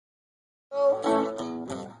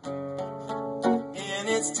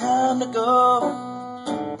it's time to go,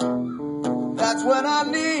 that's when I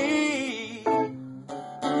need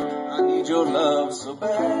your love so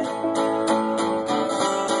bad.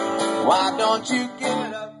 Why don't you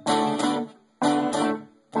get up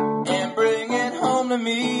and bring it home to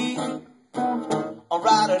me? Or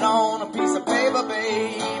write it on a piece of paper,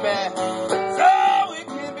 baby, so it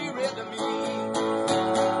can be read to me.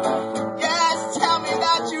 Yes, tell me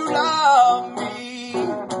that you love me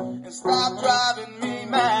and stop driving me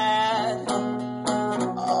mad.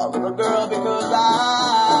 Oh, little girl, because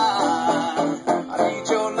I need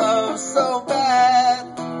your love so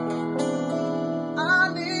bad.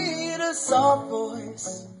 I need a soft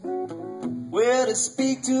voice where to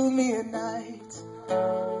speak to me at night.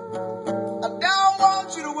 I don't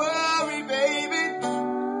want you to worry, baby,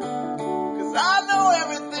 'cause I know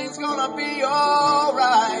everything's gonna be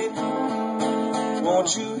alright.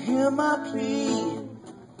 Won't you hear my plea,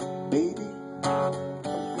 baby,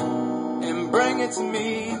 and bring it to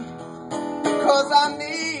me, because I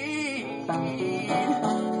need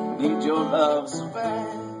your love so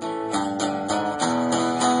bad.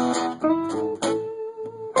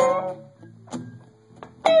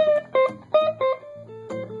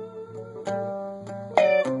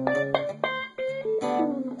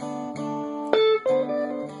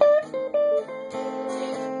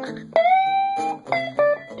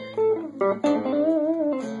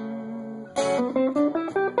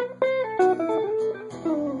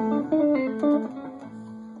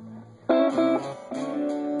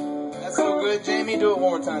 That's so good, Jamie. Do it one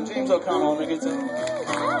more time. James O'Connell on the guitar.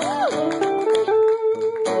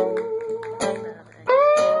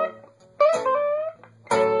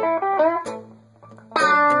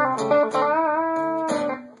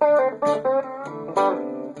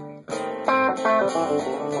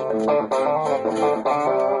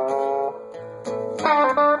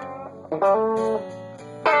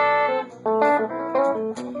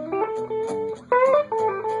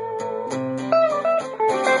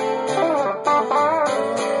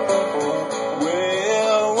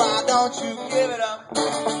 Well, why don't you give it up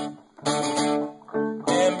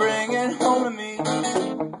and bring it home to me?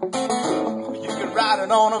 You can write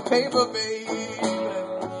it on a paper, baby,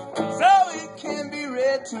 so it can be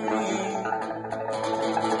read to me.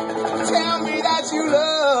 Tell me that you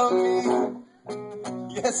love me.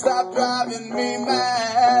 Yes, stop driving me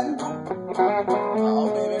mad. Oh,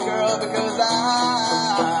 baby girl, because I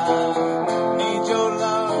need your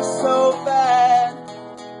love so bad.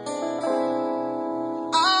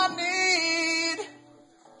 I need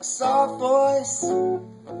a soft voice,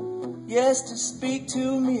 yes, to speak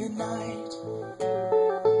to me at night.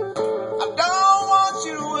 I don't want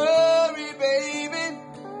you to worry, baby,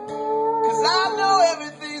 'cause I know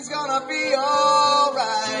everything's gonna be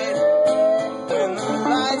alright. When the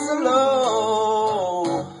lights are low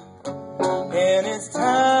and it's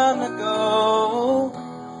time to go,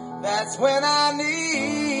 that's when I need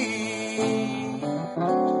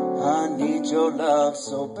your love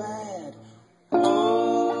so bad.